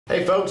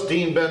Hey folks,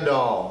 Dean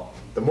Bendall,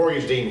 the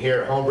Mortgage Dean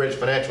here at Homebridge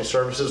Financial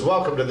Services.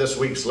 Welcome to this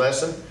week's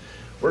lesson.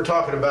 We're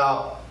talking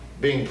about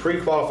being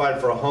pre-qualified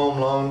for a home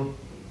loan,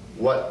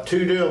 what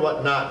to do and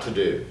what not to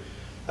do.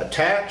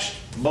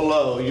 Attached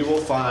below you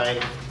will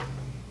find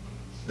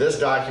this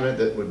document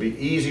that would be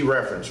easy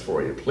reference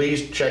for you.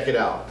 Please check it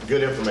out.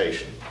 Good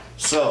information.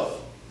 So,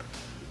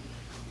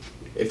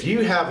 if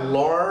you have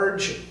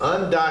large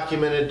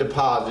undocumented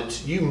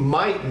deposits, you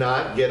might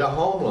not get a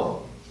home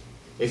loan.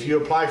 If you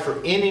apply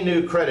for any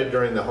new credit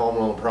during the home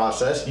loan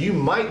process, you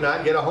might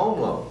not get a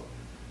home loan.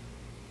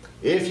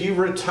 If you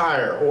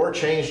retire or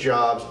change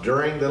jobs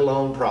during the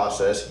loan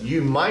process,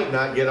 you might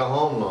not get a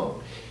home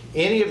loan.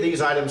 Any of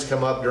these items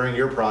come up during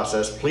your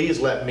process,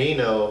 please let me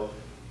know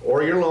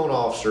or your loan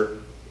officer.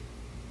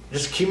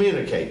 Just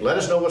communicate. Let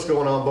us know what's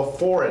going on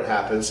before it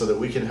happens so that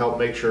we can help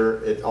make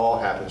sure it all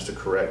happens the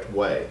correct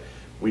way.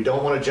 We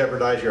don't want to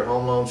jeopardize your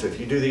home loans. If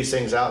you do these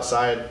things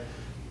outside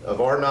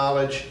of our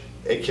knowledge,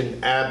 it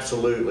can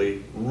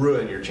absolutely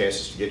ruin your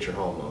chances to get your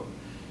home loan.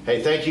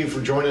 Hey, thank you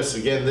for joining us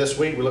again this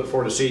week. We look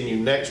forward to seeing you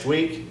next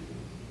week.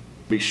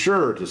 Be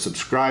sure to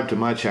subscribe to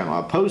my channel.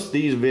 I post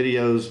these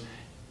videos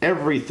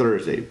every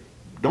Thursday.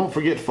 Don't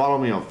forget to follow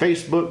me on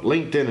Facebook,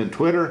 LinkedIn, and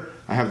Twitter.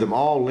 I have them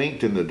all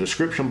linked in the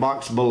description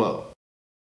box below.